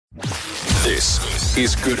This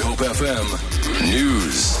is Good Hope FM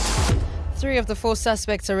News. 3 of the 4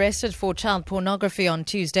 suspects arrested for child pornography on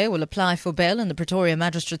Tuesday will apply for bail in the Pretoria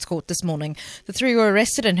Magistrate's Court this morning. The 3 were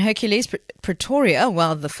arrested in Hercules, Pretoria,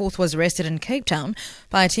 while the 4th was arrested in Cape Town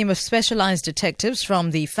by a team of specialised detectives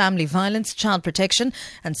from the Family Violence, Child Protection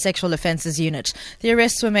and Sexual Offences Unit. The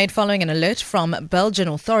arrests were made following an alert from Belgian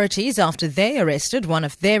authorities after they arrested one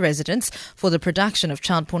of their residents for the production of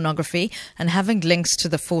child pornography and having links to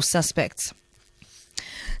the 4 suspects.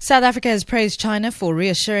 South Africa has praised China for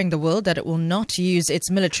reassuring the world that it will not use its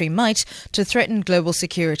military might to threaten global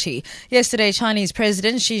security. Yesterday, Chinese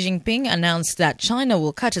President Xi Jinping announced that China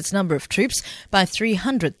will cut its number of troops by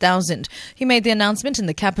 300,000. He made the announcement in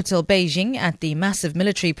the capital, Beijing, at the massive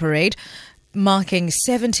military parade, marking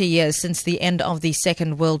 70 years since the end of the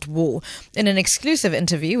Second World War. In an exclusive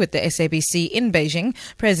interview with the SABC in Beijing,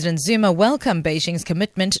 President Zuma welcomed Beijing's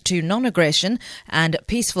commitment to non-aggression and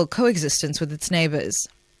peaceful coexistence with its neighbours.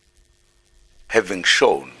 Having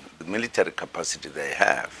shown the military capacity they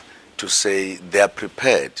have to say they are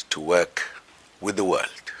prepared to work with the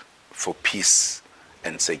world for peace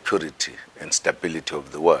and security and stability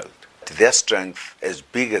of the world. Their strength, as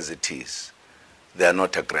big as it is, they are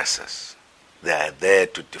not aggressors. They are there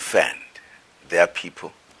to defend their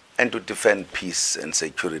people and to defend peace and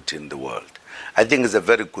security in the world. I think it's a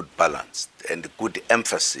very good balance and a good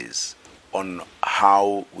emphasis on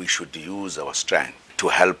how we should use our strength to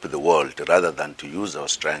help the world rather than to use our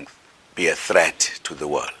strength, be a threat to the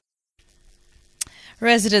world.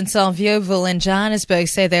 Residents of Yeoville in Johannesburg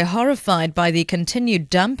say they're horrified by the continued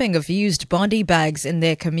dumping of used body bags in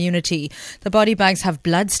their community. The body bags have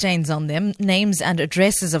bloodstains on them, names and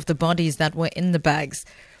addresses of the bodies that were in the bags.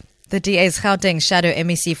 The DA's Gauteng Shadow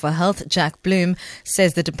MEC for Health, Jack Bloom,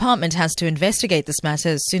 says the department has to investigate this matter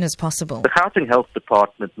as soon as possible. The Gauteng Health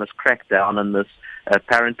Department must crack down on this.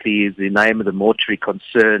 Apparently, the name of the mortuary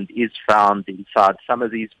concerned is found inside some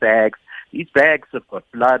of these bags. These bags have got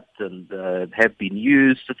blood and have been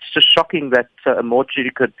used. It's just shocking that a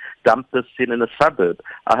mortuary could dump this in a suburb.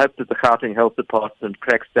 I hope that the Gauteng Health Department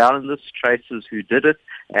cracks down on this, traces who did it,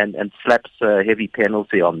 and slaps a heavy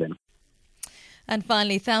penalty on them. And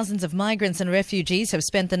finally, thousands of migrants and refugees have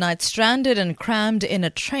spent the night stranded and crammed in a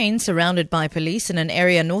train surrounded by police in an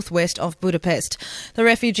area northwest of Budapest. The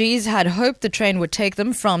refugees had hoped the train would take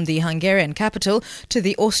them from the Hungarian capital to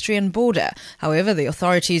the Austrian border. However, the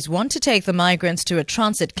authorities want to take the migrants to a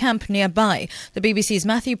transit camp nearby. The BBC's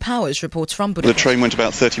Matthew Powers reports from Budapest. The train went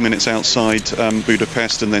about 30 minutes outside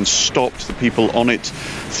Budapest and then stopped. The people on it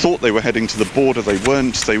thought they were heading to the border. They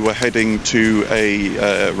weren't. They were heading to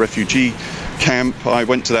a refugee camp. I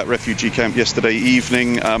went to that refugee camp yesterday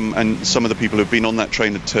evening and some of the people who've been on that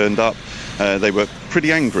train had turned up. They were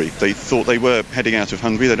pretty angry. They thought they were heading out of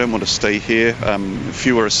Hungary. They don't want to stay here.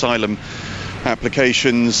 Fewer asylum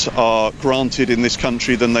applications are granted in this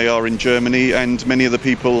country than they are in Germany, and many of the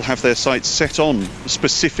people have their sights set on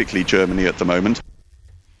specifically Germany at the moment.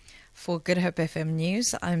 For Good Hope FM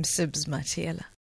News, I'm Sibs Matiela.